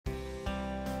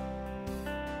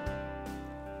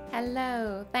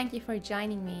Hello, thank you for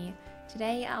joining me.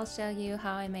 Today I'll show you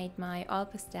how I made my Oil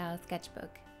Pastel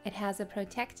Sketchbook. It has a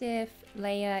protective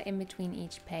layer in between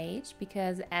each page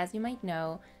because, as you might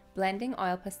know, blending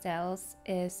oil pastels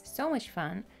is so much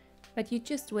fun, but you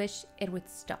just wish it would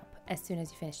stop as soon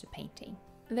as you finish the painting.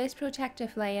 This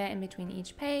protective layer in between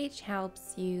each page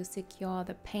helps you secure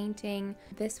the painting.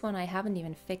 This one I haven't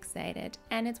even fixated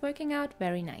and it's working out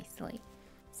very nicely.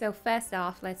 So first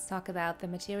off, let's talk about the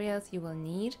materials you will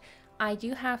need. I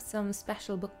do have some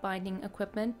special bookbinding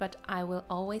equipment, but I will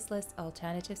always list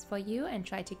alternatives for you and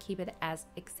try to keep it as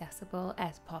accessible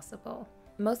as possible.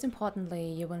 Most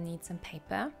importantly, you will need some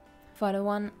paper. For the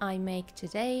one I make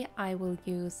today, I will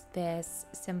use this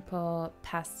simple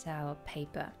pastel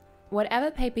paper.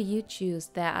 Whatever paper you choose,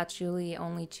 there are truly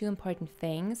only two important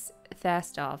things.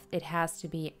 First off, it has to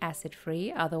be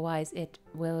acid-free, otherwise it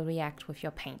will react with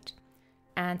your paint.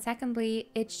 And secondly,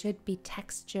 it should be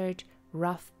textured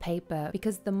rough paper,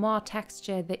 because the more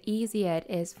texture, the easier it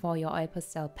is for your oil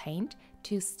pastel paint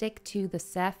to stick to the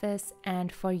surface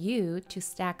and for you to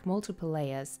stack multiple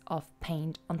layers of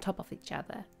paint on top of each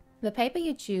other. The paper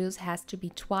you choose has to be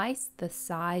twice the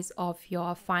size of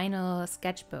your final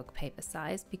sketchbook paper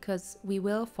size, because we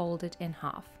will fold it in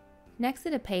half. Next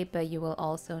to the paper, you will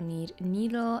also need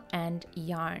needle and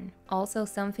yarn. Also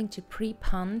something to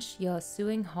pre-punch your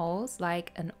sewing holes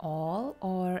like an awl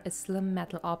or a slim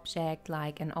metal object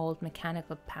like an old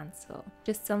mechanical pencil.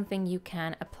 Just something you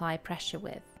can apply pressure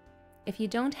with. If you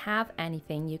don't have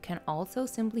anything, you can also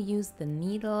simply use the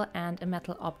needle and a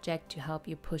metal object to help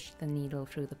you push the needle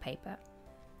through the paper.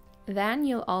 Then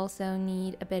you'll also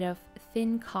need a bit of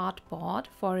thin cardboard,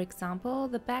 for example,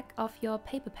 the back of your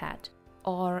paper pad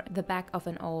or the back of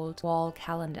an old wall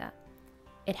calendar.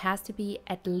 It has to be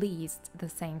at least the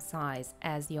same size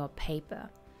as your paper.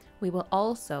 We will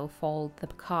also fold the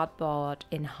cardboard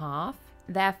in half.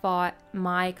 Therefore,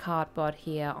 my cardboard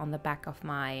here on the back of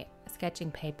my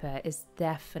sketching paper is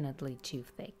definitely too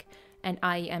thick. And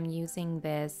I am using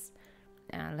this,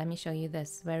 let me show you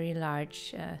this very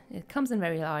large, it comes in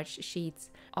very large sheets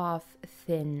of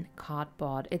thin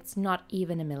cardboard. It's not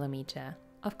even a millimeter.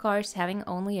 Of course, having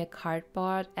only a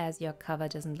cardboard as your cover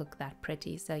doesn't look that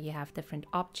pretty, so you have different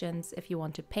options. If you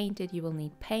want to paint it, you will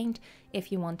need paint.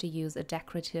 If you want to use a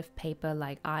decorative paper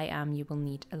like I am, you will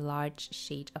need a large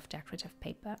sheet of decorative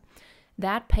paper.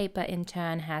 That paper in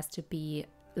turn has to be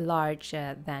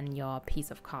larger than your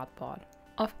piece of cardboard.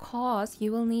 Of course,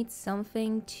 you will need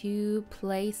something to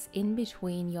place in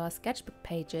between your sketchbook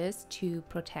pages to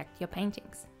protect your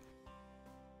paintings.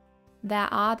 There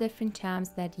are different terms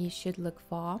that you should look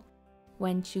for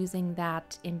when choosing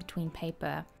that in-between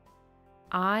paper.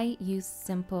 I use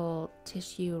simple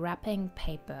tissue wrapping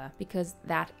paper because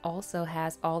that also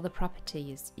has all the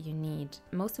properties you need.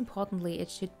 Most importantly,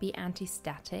 it should be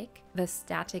anti-static. The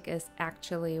static is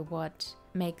actually what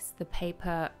makes the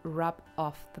paper rub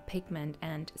off the pigment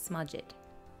and smudge it.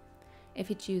 If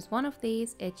you choose one of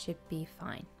these, it should be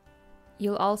fine.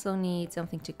 You'll also need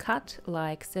something to cut,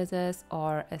 like scissors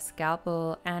or a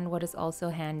scalpel, and what is also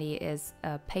handy is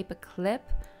a paper clip.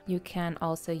 You can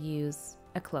also use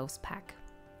a clothes pack.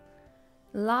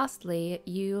 Lastly,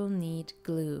 you'll need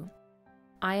glue.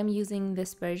 I am using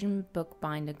this version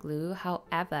bookbinder glue,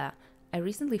 however, I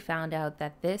recently found out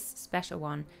that this special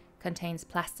one contains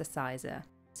plasticizer,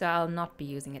 so I'll not be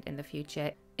using it in the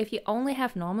future. If you only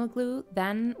have normal glue,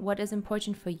 then what is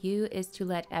important for you is to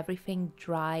let everything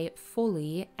dry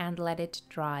fully and let it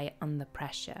dry under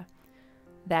pressure.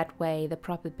 That way the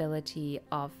probability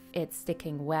of it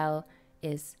sticking well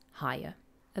is higher.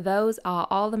 Those are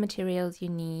all the materials you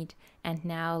need, and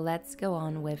now let's go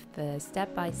on with the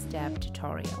step-by-step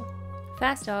tutorial.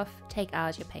 First off, take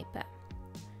out your paper.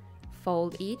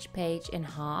 Fold each page in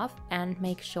half and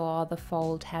make sure the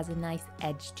fold has a nice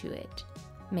edge to it.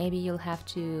 Maybe you'll have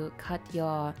to cut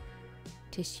your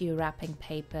tissue wrapping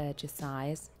paper to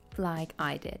size, like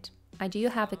I did. I do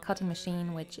have a cutting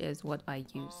machine, which is what I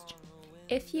used.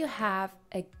 If you have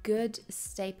a good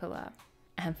stapler,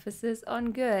 emphasis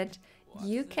on good,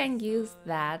 you can use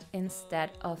that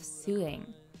instead of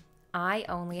sewing. I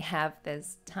only have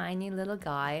this tiny little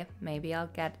guy, maybe I'll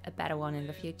get a better one in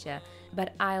the future,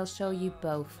 but I'll show you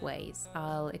both ways.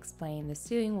 I'll explain the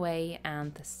sewing way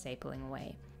and the stapling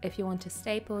way. If you want to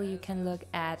staple, you can look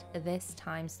at this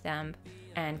timestamp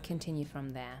and continue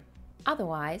from there.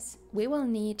 Otherwise, we will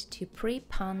need to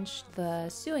pre-punch the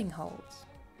sewing holes.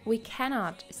 We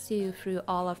cannot sew through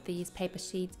all of these paper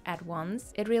sheets at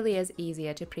once. It really is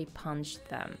easier to pre-punch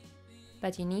them.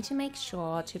 But you need to make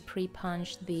sure to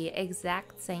pre-punch the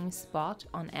exact same spot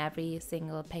on every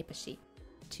single paper sheet.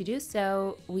 To do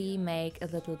so, we make a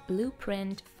little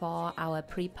blueprint for our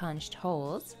pre-punched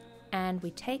holes and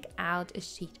we take out a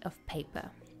sheet of paper.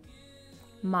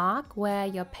 Mark where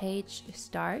your page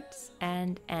starts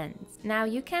and ends. Now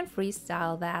you can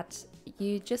freestyle that.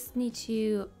 You just need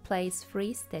to place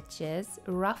 3 stitches,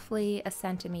 roughly 1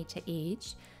 centimeter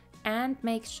each, and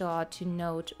make sure to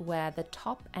note where the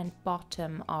top and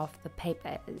bottom of the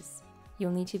paper is.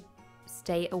 You'll need to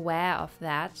stay aware of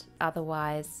that,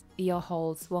 otherwise your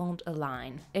holes won't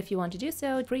align. If you want to do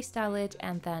so, freestyle it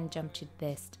and then jump to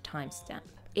this timestamp.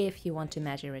 If you want to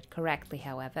measure it correctly,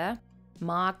 however,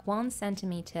 mark 1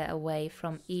 centimeter away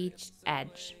from each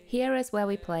edge. Here is where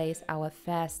we place our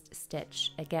first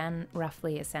stitch, again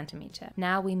roughly 1 centimeter.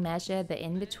 Now we measure the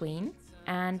in-between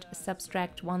and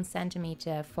subtract 1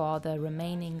 centimeter for the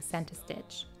remaining center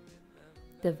stitch.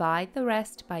 Divide the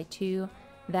rest by 2.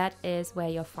 That is where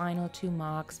your final 2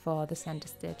 marks for the center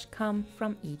stitch come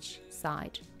from each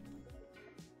side.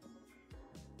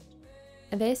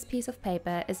 This piece of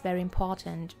paper is very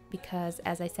important because,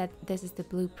 as I said, this is the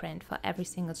blueprint for every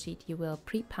single sheet you will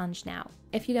pre-punch now.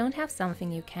 If you don't have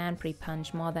something you can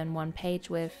pre-punch more than 1 page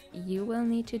with, you will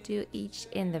need to do each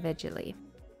individually.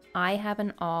 I have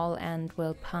an awl and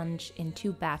will punch in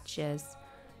 2 batches.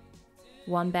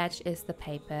 One batch is the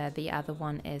paper, the other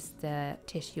one is the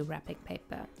tissue wrapping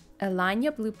paper. Align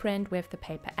your blueprint with the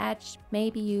paper edge.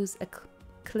 Maybe use a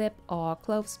clip or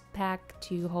clothes pack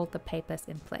to hold the papers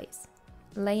in place.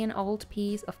 Lay an old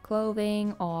piece of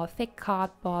clothing or thick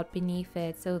cardboard beneath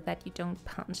it so that you don't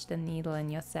punch the needle in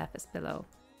your surface below.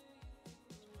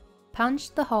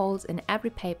 Punch the holes in every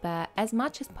paper as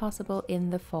much as possible in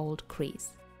the fold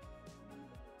crease.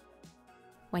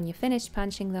 When you finish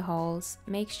punching the holes,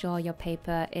 make sure your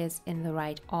paper is in the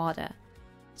right order.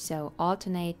 So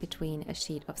alternate between a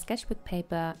sheet of sketchbook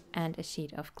paper and a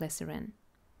sheet of glycerin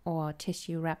or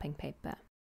tissue wrapping paper.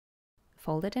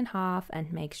 Fold it in half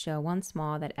and make sure once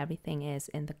more that everything is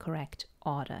in the correct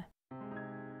order.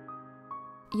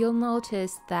 You'll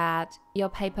notice that your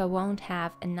paper won't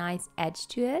have a nice edge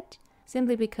to it,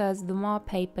 simply because the more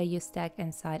paper you stack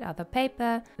inside other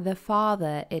paper, the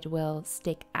farther it will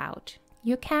stick out.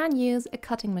 You can use a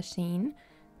cutting machine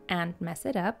and mess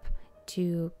it up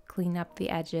to clean up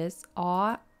the edges,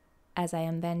 or, as I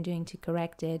am then doing to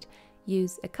correct it,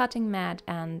 use a cutting mat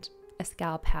and a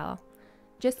scalpel.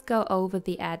 Just go over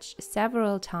the edge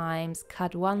several times,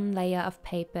 cut 1 layer of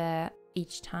paper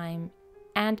each time,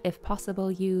 and if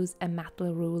possible use a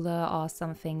metal ruler or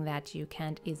something that you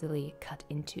can't easily cut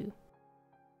into.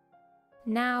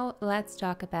 Now let's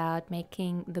talk about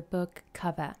making the book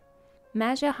cover.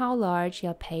 Measure how large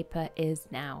your paper is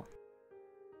now.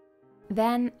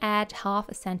 Then add ½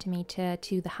 a centimeter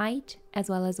to the height as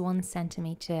well as 1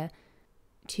 centimeter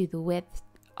to the width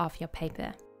of your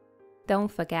paper. Don't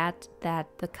forget that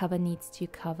the cover needs to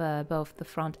cover both the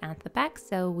front and the back,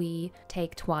 so we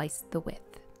take twice the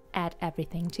width. Add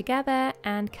everything together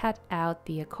and cut out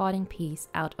the according piece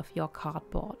out of your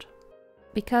cardboard.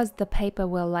 Because the paper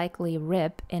will likely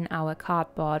rip in our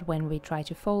cardboard when we try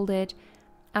to fold it,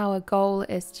 our goal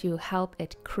is to help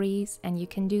it crease, and you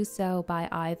can do so by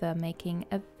either making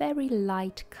a very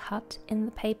light cut in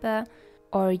the paper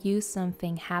or use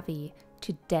something heavy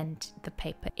to dent the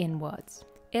paper inwards.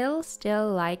 It'll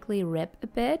still likely rip a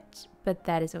bit, but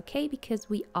that is okay because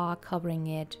we are covering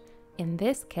it, in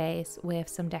this case, with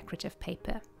some decorative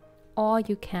paper. Or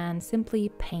you can simply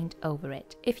paint over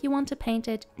it. If you want to paint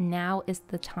it, now is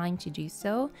the time to do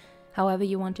so. However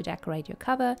you want to decorate your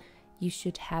cover, you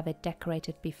should have it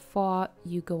decorated before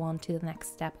you go on to the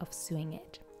next step of sewing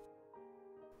it.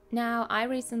 Now, I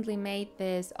recently made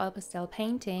this oil pastel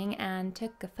painting and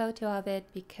took a photo of it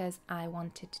because I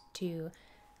wanted to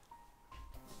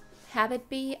have it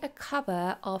be a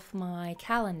cover of my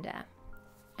calendar.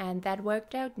 And that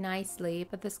worked out nicely,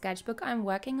 but the sketchbook I'm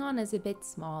working on is a bit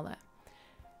smaller,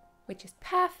 which is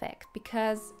perfect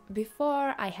because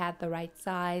before I had the right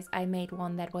size, I made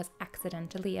one that was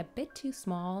accidentally a bit too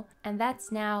small, and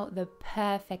that's now the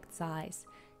perfect size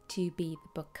to be the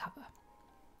book cover.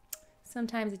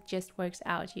 Sometimes it just works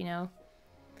out, you know.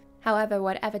 However,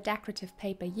 whatever decorative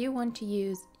paper you want to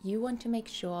use, you want to make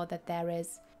sure that there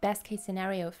is, best case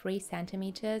scenario, 3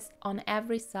 centimeters on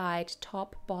every side,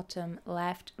 top, bottom,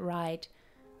 left, right,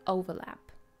 overlap.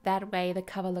 That way the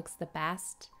cover looks the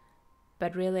best.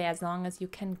 But really, as long as you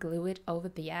can glue it over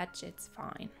the edge, it's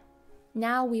fine.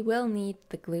 Now we will need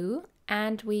the glue,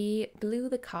 and we glue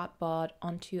the cardboard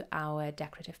onto our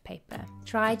decorative paper.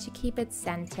 Try to keep it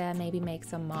center, maybe make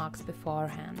some marks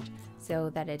beforehand so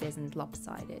that it isn't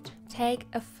lopsided. Take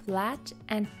a flat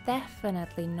and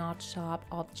definitely not sharp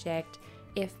object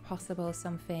if possible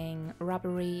something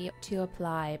rubbery to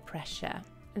apply pressure.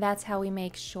 That's how we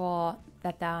make sure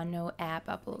that there are no air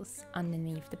bubbles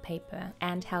underneath the paper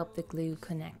and help the glue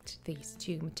connect these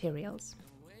two materials.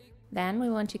 Then we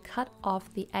want to cut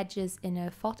off the edges in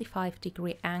a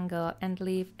 45-degree angle and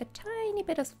leave a tiny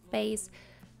bit of space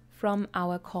from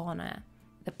our corner.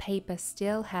 The paper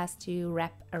still has to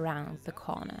wrap around the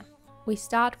corner. We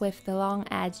start with the long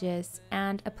edges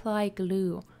and apply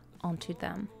glue onto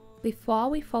them. Before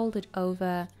we fold it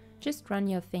over, just run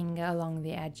your finger along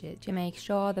the edges to make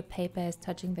sure the paper is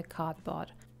touching the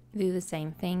cardboard. Do the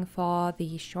same thing for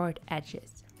the short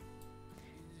edges.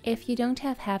 If you don't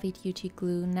have heavy-duty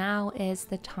glue, now is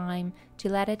the time to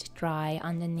let it dry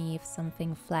underneath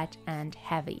something flat and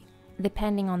heavy.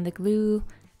 Depending on the glue,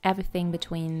 everything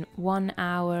between 1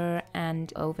 hour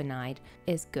and overnight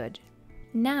is good.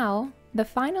 Now, the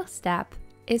final step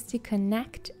is to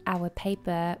connect our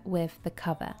paper with the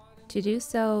cover. To do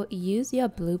so, use your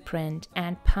blueprint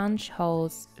and punch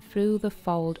holes through the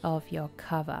fold of your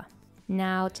cover.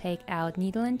 Now take out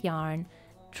needle and yarn.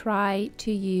 Try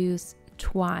to use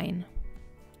twine.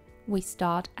 We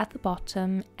start at the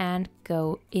bottom and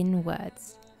go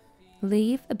inwards.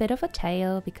 Leave a bit of a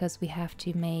tail because we have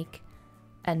to make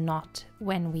a knot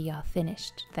when we are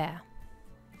finished there.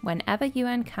 Whenever you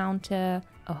encounter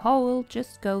a hole,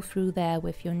 just go through there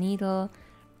with your needle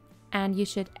and you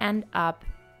should end up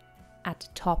at the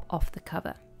top of the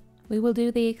cover. We will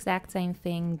do the exact same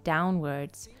thing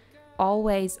downwards,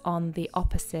 always on the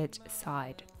opposite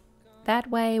side. That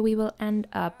way we will end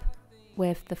up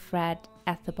with the thread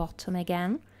at the bottom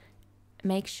again.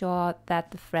 Make sure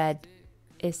that the thread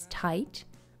is tight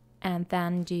and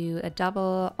then do a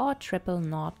double or triple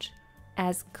knot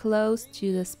as close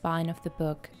to the spine of the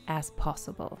book as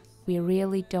possible. We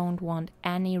really don't want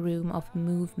any room of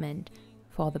movement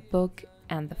for the book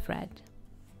and the thread.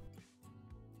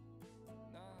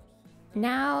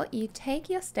 Now you take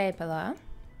your stapler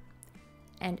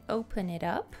and open it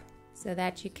up so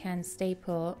that you can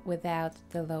staple without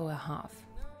the lower half.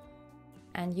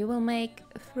 And you will make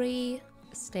 3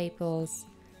 staples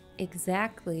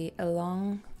exactly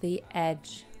along the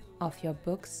edge of your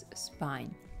book's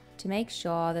spine. To make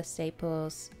sure the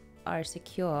staples are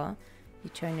secure, you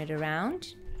turn it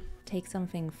around, take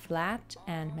something flat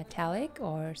and metallic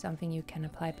or something you can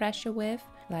apply pressure with,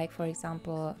 like for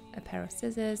example a pair of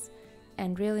scissors,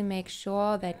 and really make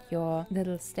sure that your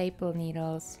little staple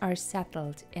needles are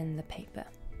settled in the paper.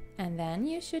 And then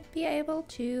you should be able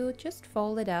to just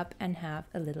fold it up and have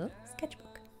a little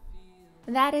sketchbook.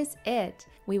 That is it.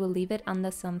 We will leave it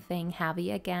under something heavy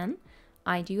again.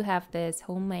 I do have this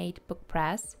homemade book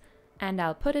press and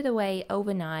I'll put it away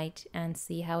overnight and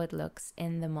see how it looks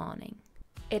in the morning.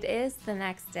 It is the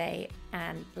next day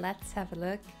and let's have a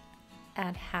look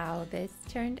at how this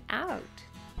turned out.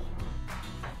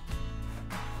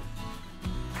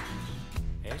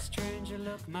 Hey stranger,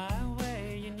 look my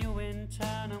way, and you're in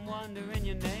town, I'm wondering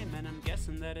your name, and I'm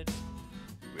guessing that it's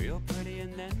real pretty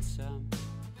and then some.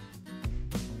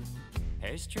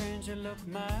 Hey stranger, look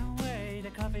my way,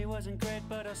 the coffee wasn't great,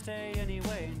 but I'll stay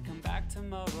anyway, and come back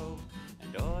tomorrow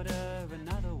and order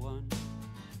another one,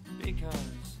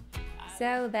 because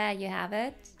So there you have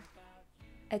it,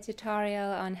 a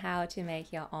tutorial on how to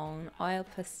make your own oil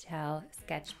pastel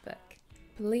sketchbook.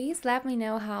 Please let me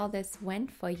know how this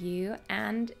went for you,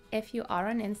 and if you are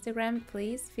on Instagram,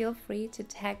 please feel free to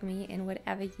tag me in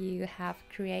whatever you have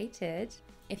created.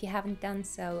 If you haven't done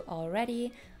so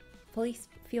already, please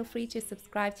feel free to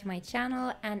subscribe to my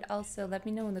channel and also let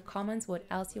me know in the comments what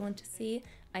else you want to see.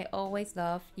 I always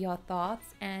love your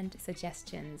thoughts and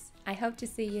suggestions. I hope to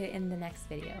see you in the next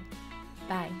video.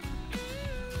 Bye!